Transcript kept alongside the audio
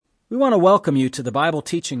We want to welcome you to the Bible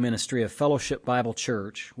teaching ministry of Fellowship Bible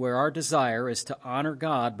Church, where our desire is to honor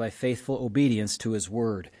God by faithful obedience to His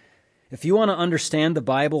Word. If you want to understand the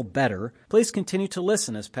Bible better, please continue to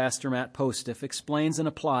listen as Pastor Matt Postiff explains and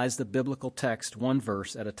applies the biblical text one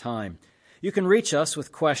verse at a time. You can reach us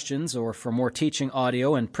with questions or for more teaching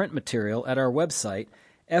audio and print material at our website,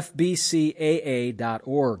 fbcaa.org.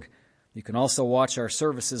 You can also watch our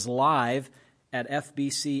services live at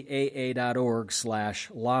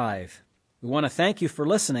fbcaa.org/live. We want to thank you for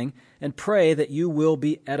listening and pray that you will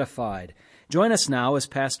be edified. Join us now as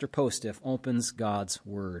Pastor Postiff opens God's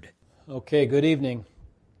Word. Okay, good evening.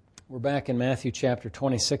 We're back in Matthew chapter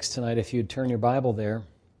 26 tonight, if you'd turn your Bible there.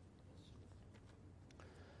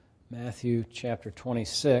 Matthew chapter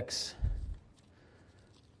 26.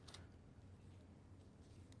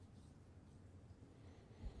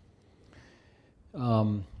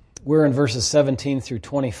 We're in verses 17 through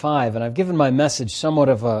 25, and I've given my message somewhat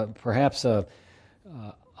of perhaps a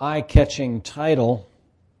eye-catching title.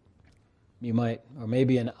 You might, or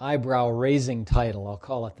maybe an eyebrow-raising title, I'll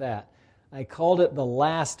call it that. I called it The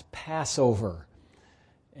Last Passover,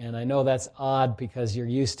 and I know that's odd because you're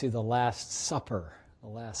used to the Last Supper,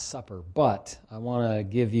 but I want to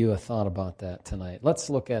give you a thought about that tonight.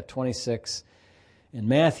 Let's look at 26 in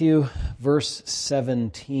Matthew, verse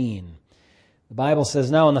 17. The Bible says,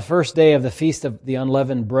 "Now on the first day of the feast of the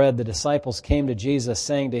unleavened bread, the disciples came to Jesus,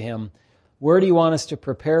 saying to him, 'Where do you want us to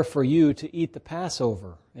prepare for you to eat the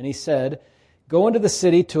Passover?' And he said, 'Go into the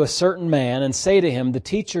city to a certain man and say to him, the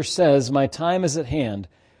teacher says, my time is at hand.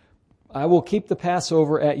 I will keep the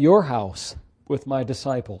Passover at your house with my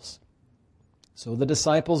disciples.' So the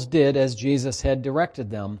disciples did as Jesus had directed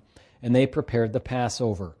them, and they prepared the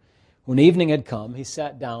Passover. When evening had come, he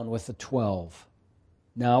sat down with the 12.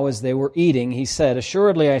 Now as they were eating, he said,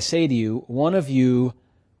 'Assuredly I say to you, one of you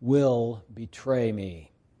will betray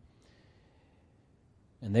me.'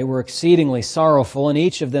 And they were exceedingly sorrowful, and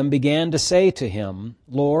each of them began to say to him,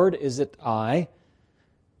 'Lord, is it I?'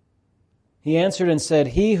 He answered and said,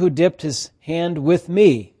 'He who dipped his hand with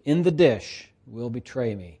me in the dish will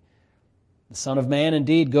betray me. The Son of Man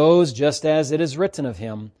indeed goes just as it is written of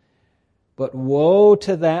him, but woe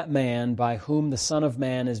to that man by whom the Son of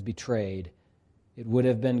Man is betrayed. It would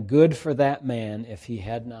have been good for that man if he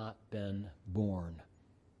had not been born.'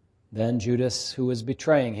 Then Judas, who was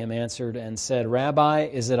betraying him, answered and said, 'Rabbi,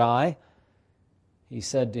 is it I?' He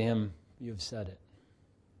said to him, 'You've said it.'"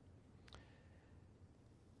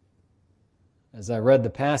 As I read the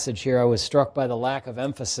passage here, I was struck by the lack of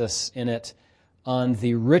emphasis in it on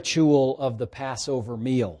the ritual of the Passover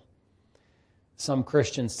meal. Some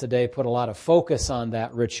Christians today put a lot of focus on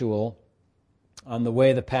that ritual, on the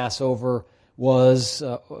way the Passover was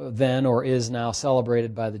then or is now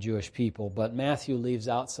celebrated by the Jewish people. But Matthew leaves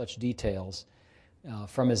out such details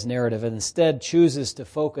from his narrative and instead chooses to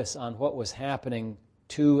focus on what was happening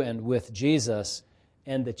to and with Jesus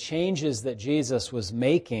and the changes that Jesus was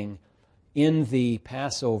making in the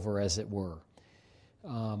Passover, as it were.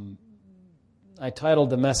 I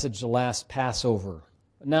titled the message, "The Last Passover,"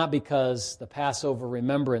 not because the Passover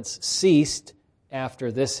remembrance ceased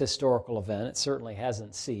after this historical event. It certainly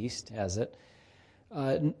hasn't ceased, has it?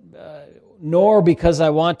 Nor because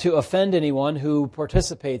I want to offend anyone who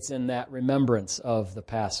participates in that remembrance of the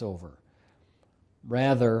Passover.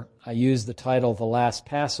 Rather, I use the title, "The Last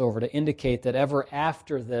Passover," to indicate that ever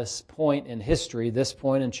after this point in history, this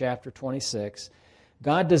point in chapter 26,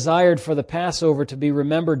 God desired for the Passover to be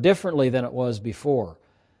remembered differently than it was before.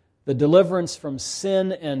 The deliverance from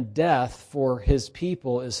sin and death for His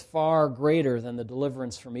people is far greater than the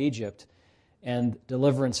deliverance from Egypt and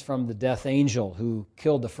deliverance from the death angel who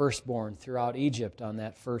killed the firstborn throughout Egypt on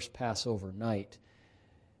that first Passover night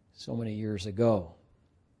so many years ago.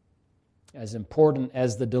 As important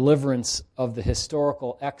as the deliverance of the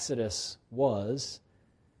historical Exodus was,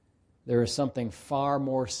 there is something far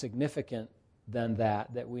more significant than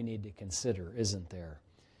that we need to consider, isn't there?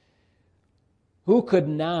 Who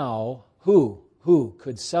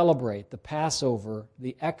could celebrate the Passover,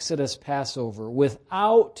 the Exodus Passover,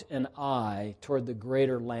 without an eye toward the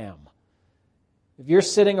greater Lamb? If you're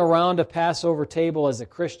sitting around a Passover table as a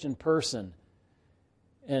Christian person,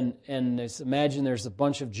 and imagine there's a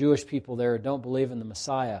bunch of Jewish people there who don't believe in the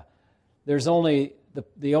Messiah, there's only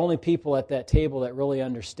the only people at that table that really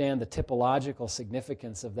understand the typological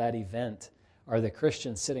significance of that event are the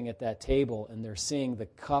Christians sitting at that table, and they're seeing the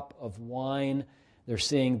cup of wine, they're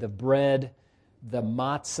seeing the bread, the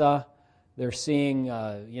matzah, they're seeing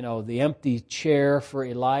the empty chair for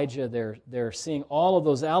Elijah. They're seeing all of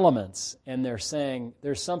those elements, and they're saying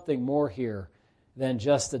there's something more here than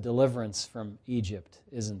just the deliverance from Egypt,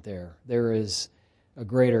 isn't there? There is a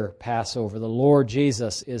greater Passover. The Lord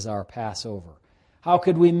Jesus is our Passover. How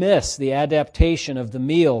could we miss the adaptation of the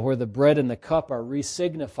meal where the bread and the cup are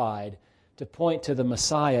resignified to point to the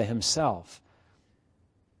Messiah himself?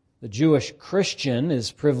 The Jewish Christian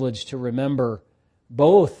is privileged to remember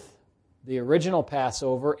both the original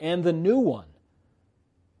Passover and the new one,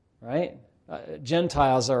 right?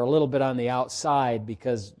 Gentiles are a little bit on the outside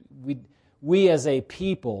because we as a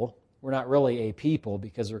people, we're not really a people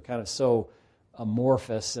because we're kind of so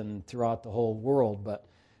amorphous and throughout the whole world, but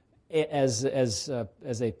as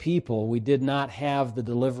a people, we did not have the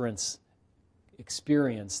deliverance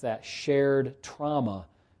experience, that shared trauma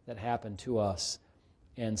that happened to us,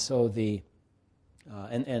 and so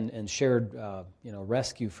and shared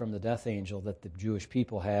rescue from the death angel that the Jewish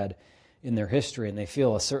people had in their history, and they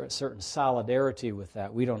feel a certain solidarity with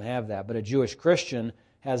that. We don't have that, but a Jewish Christian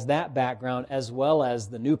has that background as well as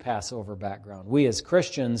the new Passover background. We as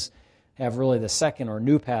Christians have really the second or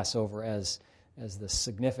new Passover as the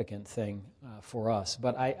significant thing for us.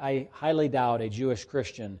 But I highly doubt a Jewish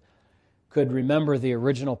Christian could remember the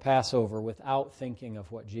original Passover without thinking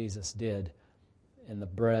of what Jesus did in the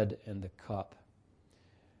bread and the cup.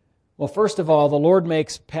 Well, first of all, the Lord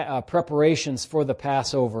makes preparations for the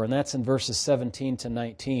Passover, and that's in verses 17 to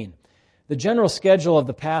 19. The general schedule of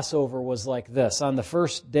the Passover was like this. On the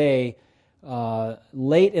first day,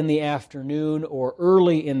 late in the afternoon or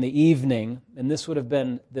early in the evening, and this would have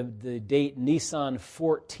been the date Nisan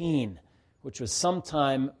 14, which was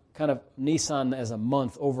sometime, kind of Nisan as a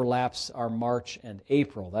month overlaps our March and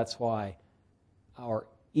April. That's why our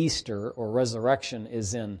Easter or resurrection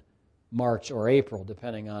is in March or April,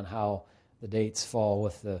 depending on how the dates fall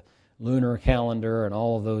with the lunar calendar and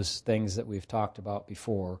all of those things that we've talked about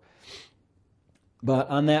before. But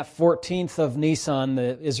on that 14th of Nisan,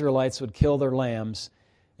 the Israelites would kill their lambs,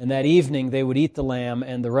 and that evening they would eat the lamb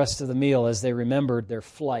and the rest of the meal as they remembered their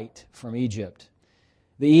flight from Egypt.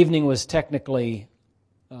 The evening was technically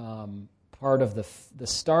part of the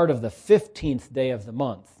start of the 15th day of the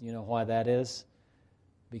month. You know why that is?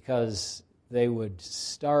 Because they would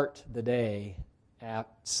start the day at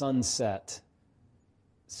sunset.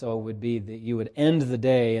 So it would be that you would end the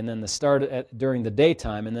day and then during the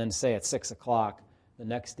daytime, and then say at 6 o'clock, the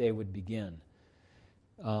next day would begin.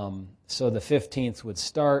 So the 15th would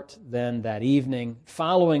start then that evening.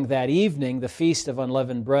 Following that evening, the Feast of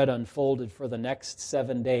Unleavened Bread unfolded for the next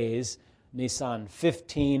 7 days, Nisan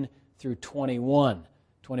 15 through 21.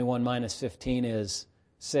 21 minus 15 is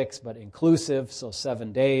 6, but inclusive, so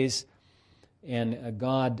 7 days. And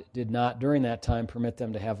God did not, during that time, permit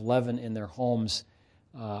them to have leaven in their homes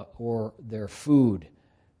or their food.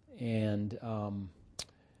 And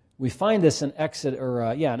we find this in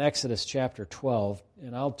Exodus chapter 12,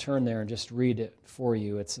 and I'll turn there and just read it for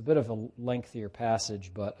you. It's a bit of a lengthier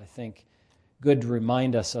passage, but I think good to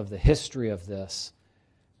remind us of the history of this,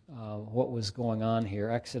 what was going on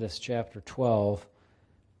here. Exodus chapter 12.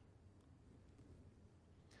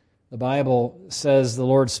 The Bible says the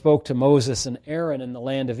Lord spoke to Moses and Aaron in the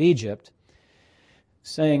land of Egypt,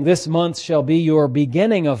 saying, "This month shall be your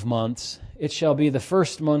beginning of months. It shall be the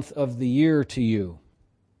first month of the year to you.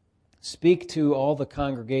 Speak to all the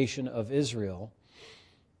congregation of Israel,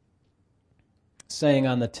 saying,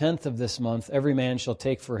 on the 10th of this month every man shall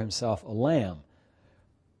take for himself a lamb,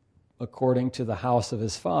 according to the house of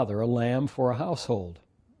his father, a lamb for a household.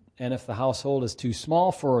 And if the household is too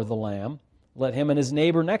small for the lamb, let him and his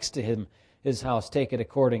neighbor next to him, his house, take it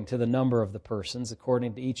according to the number of the persons,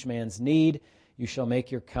 according to each man's need. You shall make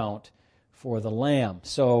your count for the lamb."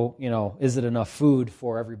 So, is it enough food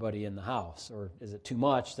for everybody in the house? Or is it too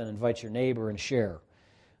much? Then invite your neighbor and share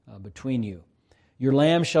between you. "Your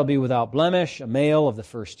lamb shall be without blemish, a male of the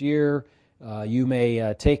first year. You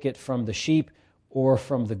may take it from the sheep or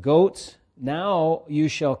from the goats. Now you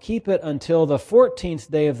shall keep it until the 14th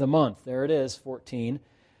day of the month." There it is, 14.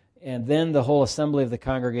 "And then the whole assembly of the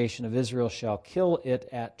congregation of Israel shall kill it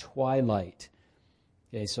at twilight."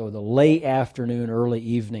 Okay, so the late afternoon, early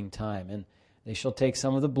evening time. "And they shall take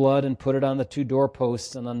some of the blood and put it on the 2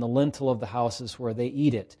 doorposts and on the lintel of the houses where they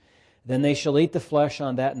eat it. Then they shall eat the flesh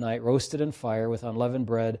on that night, roasted in fire with unleavened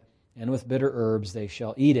bread and with bitter herbs they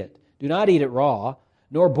shall eat it. Do not eat it raw,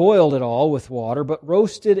 nor boiled at all with water, but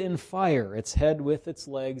roasted in fire, its head with its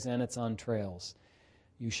legs and its entrails.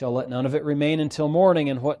 You shall let none of it remain until morning,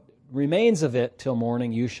 and what remains of it till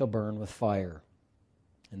morning you shall burn with fire.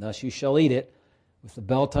 And thus you shall eat it, with the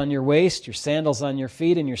belt on your waist, your sandals on your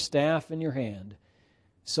feet, and your staff in your hand.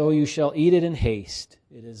 So you shall eat it in haste.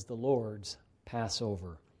 It is the Lord's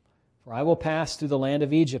Passover. For I will pass through the land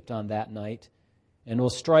of Egypt on that night, and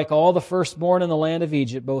will strike all the firstborn in the land of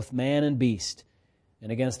Egypt, both man and beast.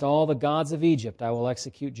 and against all the gods of Egypt I will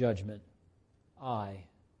execute judgment. I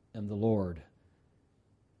am the Lord.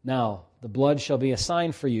 Now the blood shall be a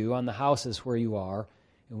sign for you on the houses where you are,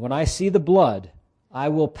 and when I see the blood, I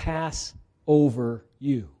will pass over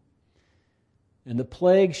you. And the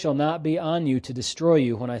plague shall not be on you to destroy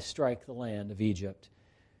you when I strike the land of Egypt.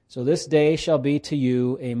 So this day shall be to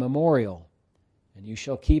you a memorial, and you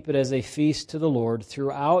shall keep it as a feast to the Lord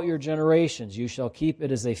throughout your generations. You shall keep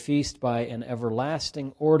it as a feast by an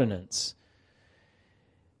everlasting ordinance.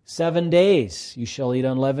 7 days you shall eat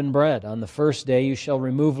unleavened bread. On the first day you shall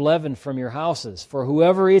remove leaven from your houses. For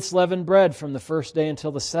whoever eats leavened bread from the first day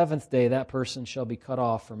until the 7th day, that person shall be cut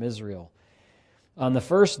off from Israel. On the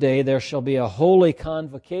first day there shall be a holy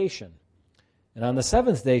convocation, and on the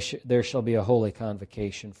 7th day there shall be a holy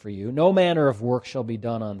convocation for you. No manner of work shall be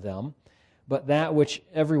done on them, but that which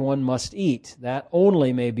everyone must eat, that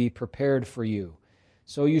only may be prepared for you.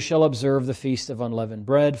 So you shall observe the feast of unleavened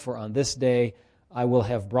bread, for on this day I will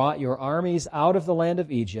have brought your armies out of the land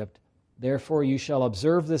of Egypt. Therefore you shall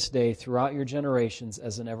observe this day throughout your generations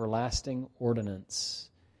as an everlasting ordinance.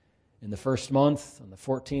 In the first month, on the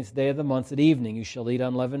 14th day of the month at evening, you shall eat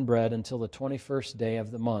unleavened bread until the 21st day of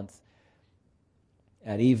the month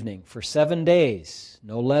at evening. For 7 days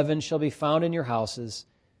no leaven shall be found in your houses,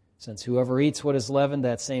 since whoever eats what is leavened,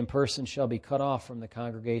 that same person shall be cut off from the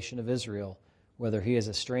congregation of Israel, whether he is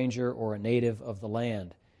a stranger or a native of the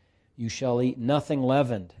land. You shall eat nothing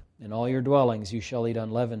leavened. In all your dwellings you shall eat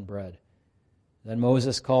unleavened bread. Then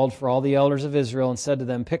Moses called for all the elders of Israel and said to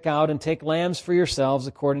them, Pick out and take lambs for yourselves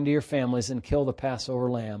according to your families, and kill the Passover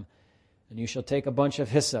lamb. And you shall take a bunch of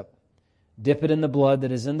hyssop, dip it in the blood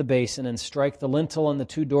that is in the basin, and strike the lintel and the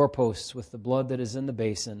 2 doorposts with the blood that is in the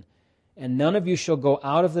basin. And none of you shall go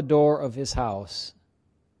out of the door of his house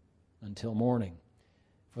until morning.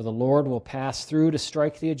 For the Lord will pass through to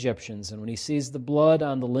strike the Egyptians, and when he sees the blood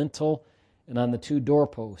on the lintel and on the 2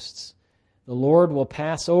 doorposts, the Lord will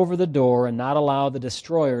pass over the door and not allow the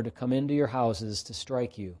destroyer to come into your houses to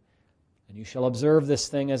strike you. And you shall observe this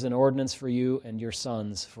thing as an ordinance for you and your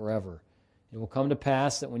sons forever. It will come to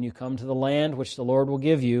pass that when you come to the land which the Lord will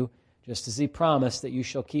give you, just as he promised, that you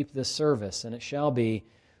shall keep this service. And it shall be,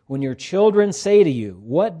 when your children say to you,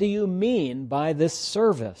 What do you mean by this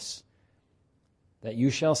service? That you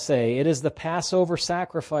shall say, It is the Passover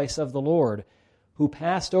sacrifice of the Lord, who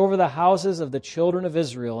passed over the houses of the children of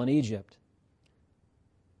Israel in Egypt,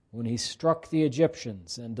 when he struck the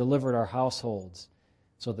Egyptians and delivered our households.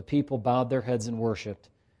 So the people bowed their heads and worshipped.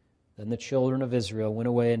 Then the children of Israel went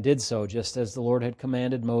away and did so, just as the Lord had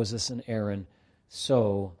commanded Moses and Aaron.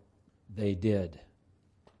 So they did.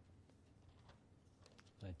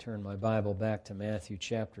 I turn my Bible back to Matthew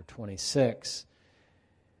chapter 26.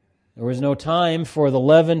 There was no time for the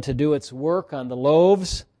leaven to do its work on the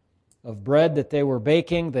loaves of bread that they were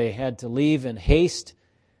baking. They had to leave in haste.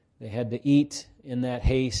 They had to eat in that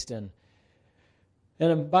haste. And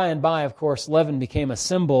by and by, of course, leaven became a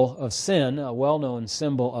symbol of sin, a well-known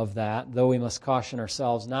symbol of that, though we must caution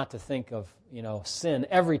ourselves not to think of, sin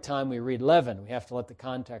every time we read leaven. We have to let the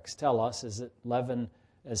context tell us, is it leaven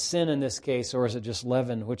as sin in this case, or is it just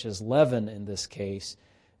leaven, which is leaven in this case?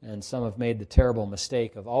 And some have made the terrible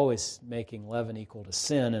mistake of always making leaven equal to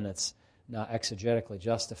sin, and it's not exegetically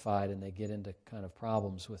justified, and they get into kind of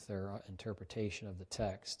problems with their interpretation of the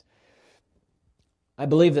text. I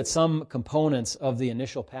believe that some components of the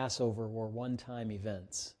initial Passover were one-time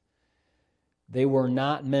events. They were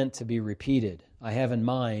not meant to be repeated. I have in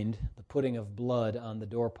mind the putting of blood on the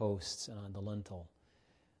doorposts and on the lintel.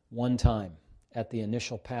 One time at the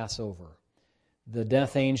initial Passover. The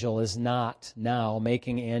death angel is not now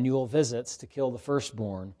making annual visits to kill the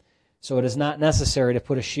firstborn, so it is not necessary to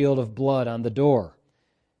put a shield of blood on the door.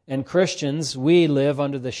 And Christians, we live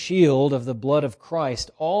under the shield of the blood of Christ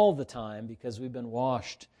all the time because we've been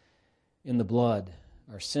washed in the blood.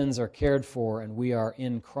 Our sins are cared for and we are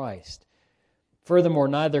in Christ. Furthermore,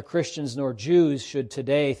 neither Christians nor Jews should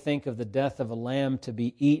today think of the death of a lamb to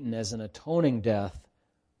be eaten as an atoning death,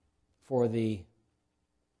 for the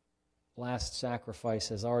last sacrifice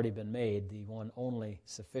has already been made, the one only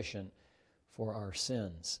sufficient for our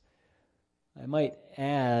sins. I might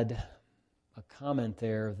add a comment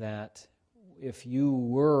there that if you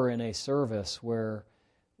were in a service where,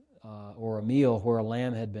 or a meal where a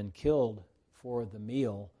lamb had been killed for the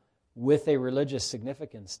meal with a religious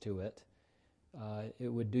significance to it, it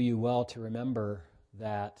would do you well to remember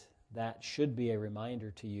that that should be a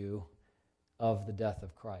reminder to you of the death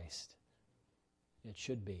of Christ. It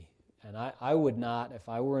should be. And I would not, if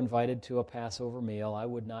I were invited to a Passover meal, I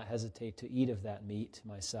would not hesitate to eat of that meat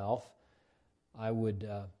myself. I would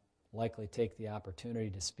likely take the opportunity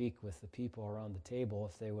to speak with the people around the table,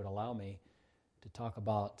 if they would allow me, to talk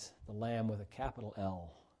about the Lamb with a capital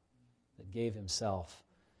L that gave himself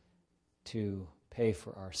to pay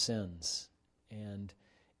for our sins. And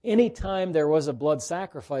anytime there was a blood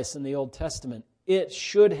sacrifice in the Old Testament, it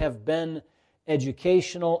should have been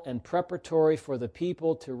educational and preparatory for the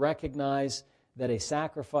people to recognize that a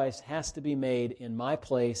sacrifice has to be made in my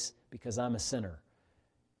place because I'm a sinner.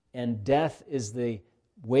 And death is the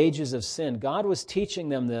wages of sin. God was teaching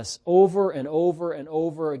them this over and over and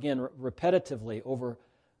over again, repetitively, over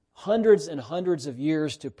hundreds and hundreds of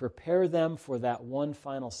years to prepare them for that one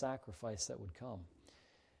final sacrifice that would come.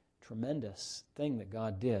 Tremendous thing that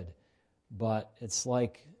God did. But it's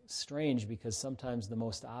like strange because sometimes the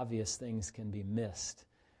most obvious things can be missed.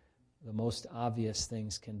 The most obvious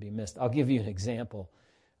things can be missed. I'll give you an example.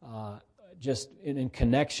 Just in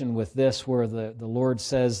connection with this, where the Lord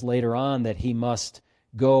says later on that he must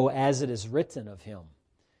go as it is written of him.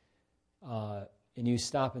 And you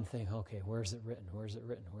stop and think, okay, where's it written? Where's it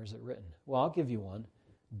written? Where's it written? Well, I'll give you one.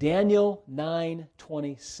 Daniel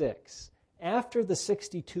 9:26. After the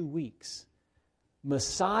 62 weeks,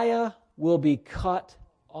 Messiah will be cut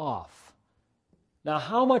off. Now,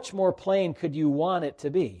 how much more plain could you want it to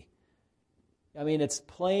be? I mean, it's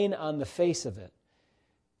plain on the face of it.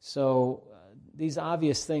 So these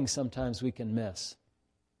obvious things sometimes we can miss.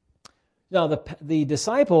 Now, the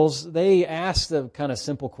disciples, they asked the kind of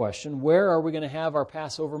simple question, where are we going to have our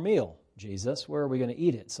Passover meal, Jesus? Where are we going to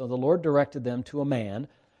eat it? So the Lord directed them to a man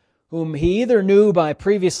whom he either knew by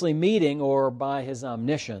previously meeting or by his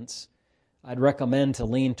omniscience. I'd recommend to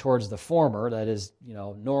lean towards the former, that is,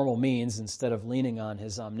 normal means, instead of leaning on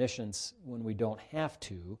his omniscience when we don't have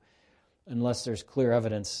to, unless there's clear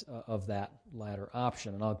evidence of that latter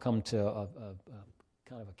option. And I'll come to a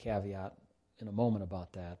kind of a caveat in a moment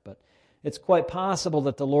about that. But it's quite possible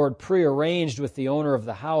that the Lord prearranged with the owner of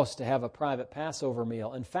the house to have a private Passover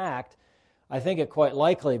meal. In fact, I think it quite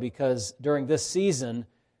likely because during this season,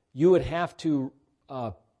 you would have to,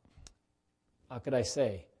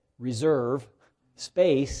 reserve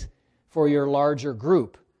space for your larger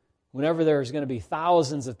group. Whenever there's going to be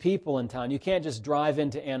thousands of people in town, you can't just drive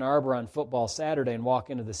into Ann Arbor on football Saturday and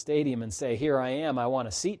walk into the stadium and say, here I am, I want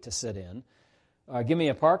a seat to sit in. Give me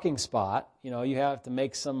a parking spot. You have to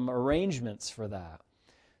make some arrangements for that.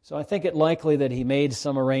 So I think it likely that he made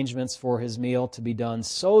some arrangements for his meal to be done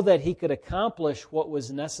so that he could accomplish what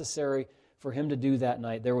was necessary for him to do that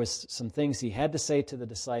night. There was some things he had to say to the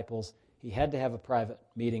disciples. He had to have a private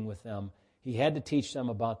meeting with them. He had to teach them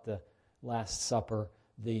about the Last Supper,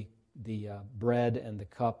 the bread and the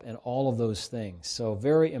cup, and all of those things. So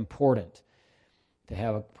very important to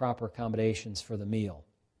have proper accommodations for the meal.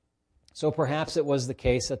 So perhaps it was the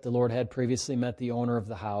case that the Lord had previously met the owner of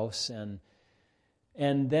the house, and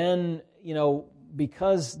then,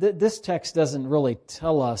 because this text doesn't really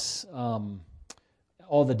tell us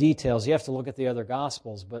all the details, you have to look at the other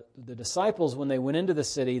Gospels, but the disciples, when they went into the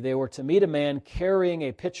city, they were to meet a man carrying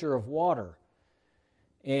a pitcher of water.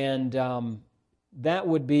 And that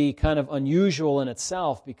would be kind of unusual in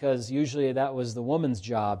itself because usually that was the woman's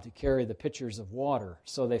job to carry the pitchers of water.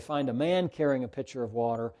 So they find a man carrying a pitcher of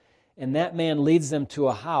water, and that man leads them to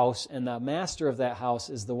a house, and the master of that house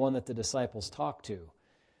is the one that the disciples talk to.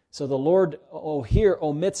 So the Lord here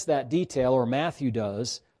omits that detail, or Matthew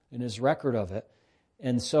does in his record of it.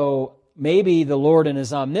 And so maybe the Lord in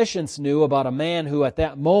his omniscience knew about a man who at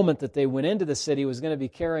that moment that they went into the city was going to be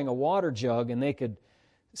carrying a water jug, and they could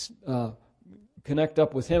connect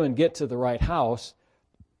up with him and get to the right house.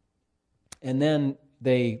 And then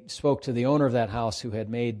they spoke to the owner of that house who had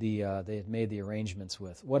made the arrangements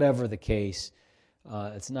with. Whatever the case,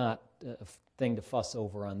 it's not a thing to fuss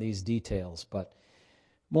over on these details. But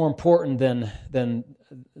more important than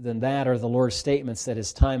that are the Lord's statements that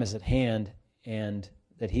his time is at hand and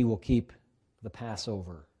that he will keep the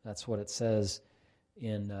Passover. That's what it says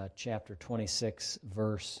in chapter 26,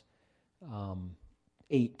 verse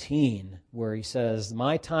 18, where he says,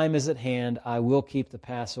 "My time is at hand, I will keep the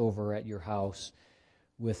Passover at your house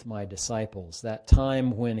with my disciples." That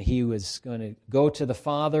time when he was going to go to the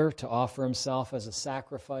Father to offer himself as a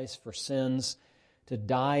sacrifice for sins, to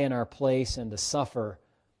die in our place and to suffer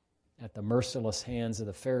at the merciless hands of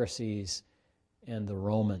the Pharisees and the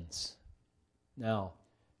Romans. Now,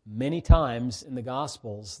 many times in the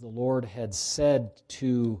Gospels, the Lord had said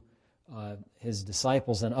to his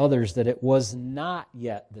disciples and others that it was not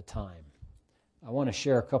yet the time. I want to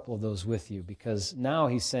share a couple of those with you because now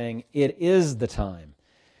he's saying it is the time.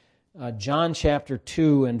 John chapter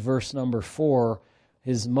 2 and verse number 4,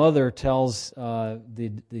 his mother tells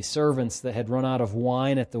the servants that had run out of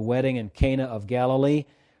wine at the wedding in Cana of Galilee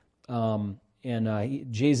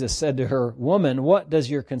Jesus said to her, "Woman, what does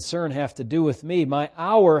your concern have to do with me? My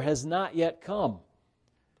hour has not yet come."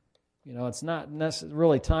 It's not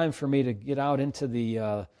really time for me to get out into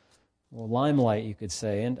the limelight, you could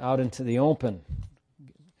say, and out into the open.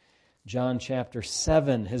 John chapter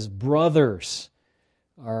 7, his brothers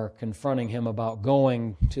are confronting him about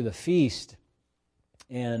going to the feast.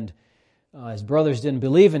 And his brothers didn't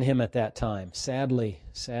believe in him at that time. Sadly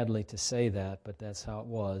to say that, but that's how it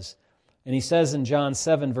was. And he says in John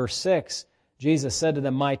 7, verse 6, Jesus said to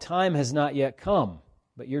them, "My time has not yet come,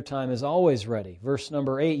 but your time is always ready." Verse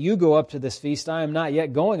number 8, "You go up to this feast. I am not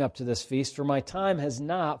yet going up to this feast, for my time has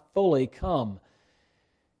not fully come."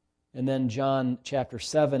 And then John chapter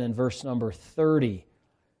 7 and verse number 30,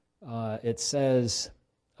 it says,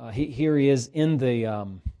 here he is in the,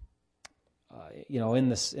 in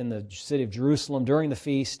the city of Jerusalem during the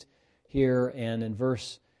feast here, and in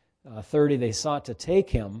verse 30, they sought to take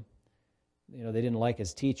him. They didn't like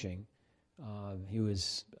his teaching. He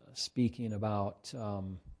was speaking about, how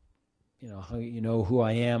who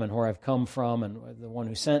I am and where I've come from and the one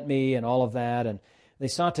who sent me and all of that. And they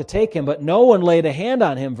sought to take him, but no one laid a hand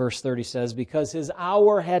on him, verse 30 says, because his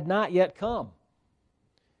hour had not yet come.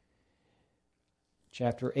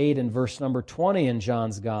 Chapter 8 and verse number 20 in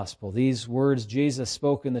John's Gospel. These words Jesus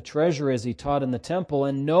spoke in the treasury as he taught in the temple,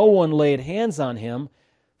 and no one laid hands on him,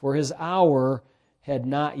 for his hour had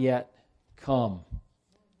not yet come.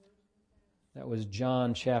 That was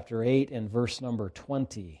John chapter 8 and verse number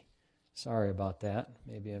 20. Sorry about that.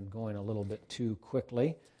 Maybe I'm going a little bit too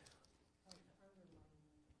quickly.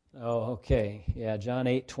 Oh, okay. Yeah, John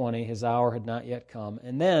 8:20, his hour had not yet come.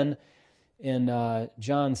 And then in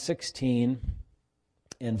John 16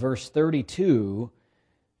 and verse 32,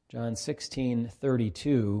 John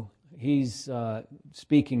 16:32, he's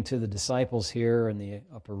speaking to the disciples here in the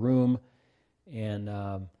upper room, and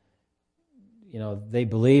they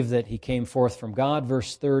believe that he came forth from God.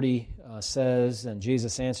 Verse 30 says, and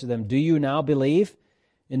Jesus answered them, "Do you now believe?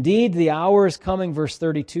 Indeed, the hour is coming," verse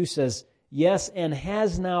 32 says, "yes, and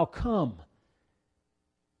has now come."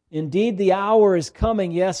 Indeed, the hour is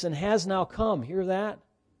coming, yes, and has now come. Hear that?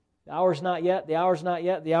 The hour's not yet, the hour's not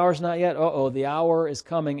yet, the hour's not yet. The hour is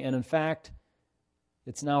coming, and in fact,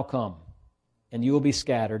 it's now come. And you will be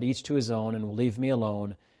scattered, each to his own, and will leave me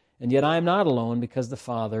alone. And yet I am not alone, because the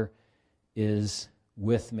Father is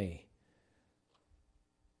with me.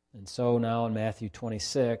 And so now in Matthew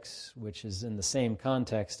 26, which is in the same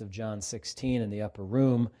context of John 16 in the upper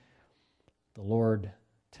room, the Lord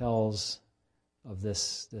tells of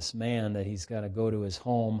this man that he's got to go to his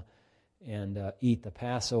home and eat the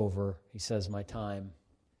Passover. He says, "My time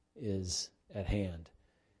is at hand,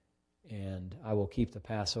 and I will keep the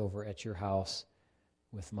Passover at your house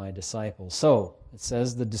with my disciples." So it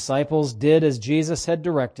says the disciples did as Jesus had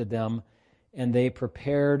directed them, and they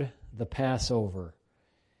prepared the Passover.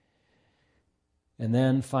 And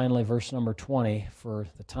then finally, verse number 20, for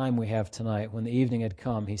the time we have tonight, when the evening had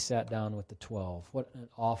come, he sat down with the 12. What an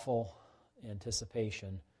awful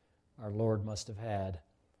anticipation our Lord must have had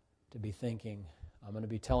to be thinking, I'm going to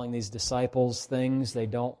be telling these disciples things they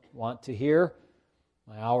don't want to hear.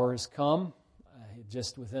 My hour has come.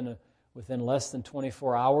 Just within less than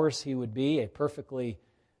 24 hours, he would be a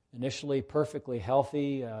initially perfectly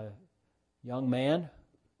healthy young man.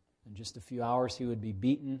 In just a few hours, he would be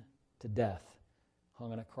beaten to death,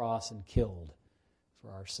 hung on a cross and killed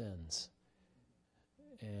for our sins.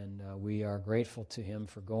 And we are grateful to him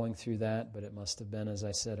for going through that, but it must have been, as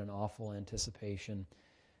I said, an awful anticipation.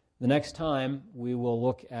 The next time, we will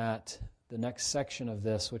look at the next section of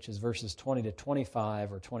this, which is verses 20 to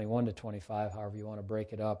 25, or 21 to 25, however you want to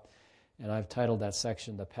break it up. And I've titled that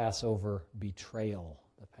section, The Passover Betrayal.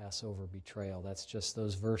 The Passover Betrayal. That's just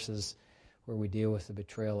those verses where we deal with the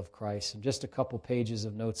betrayal of Christ. And just a couple pages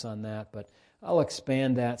of notes on that, but I'll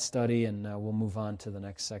expand that study, and we'll move on to the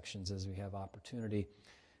next sections as we have opportunity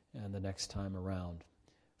and the next time around.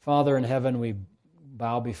 Father in heaven, we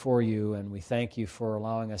bow before you, and we thank you for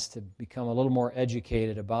allowing us to become a little more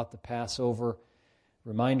educated about the Passover,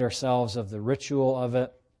 remind ourselves of the ritual of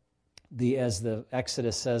it, as the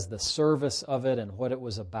Exodus says, the service of it and what it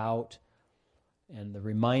was about, and the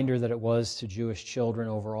reminder that it was to Jewish children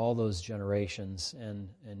over all those generations, and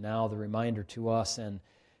now the reminder to us, and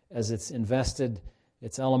as its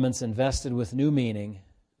elements invested with new meaning,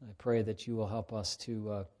 I pray that you will help us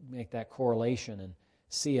to make that correlation and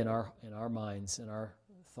see in our minds, in our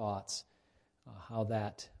thoughts, how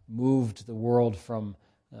that moved the world from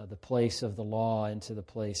the place of the law into the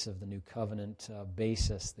place of the new covenant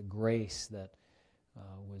basis, the grace that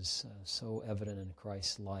was so evident in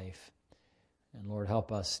Christ's life. And Lord,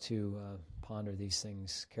 help us to ponder these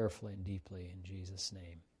things carefully and deeply in Jesus'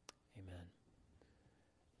 name. Amen.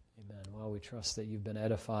 Amen. Well, we trust that you've been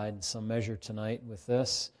edified in some measure tonight with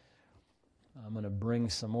this. I'm going to bring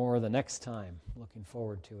some more the next time. Looking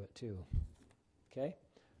forward to it too. Okay?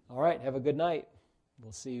 All right. Have a good night.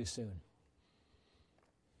 We'll see you soon.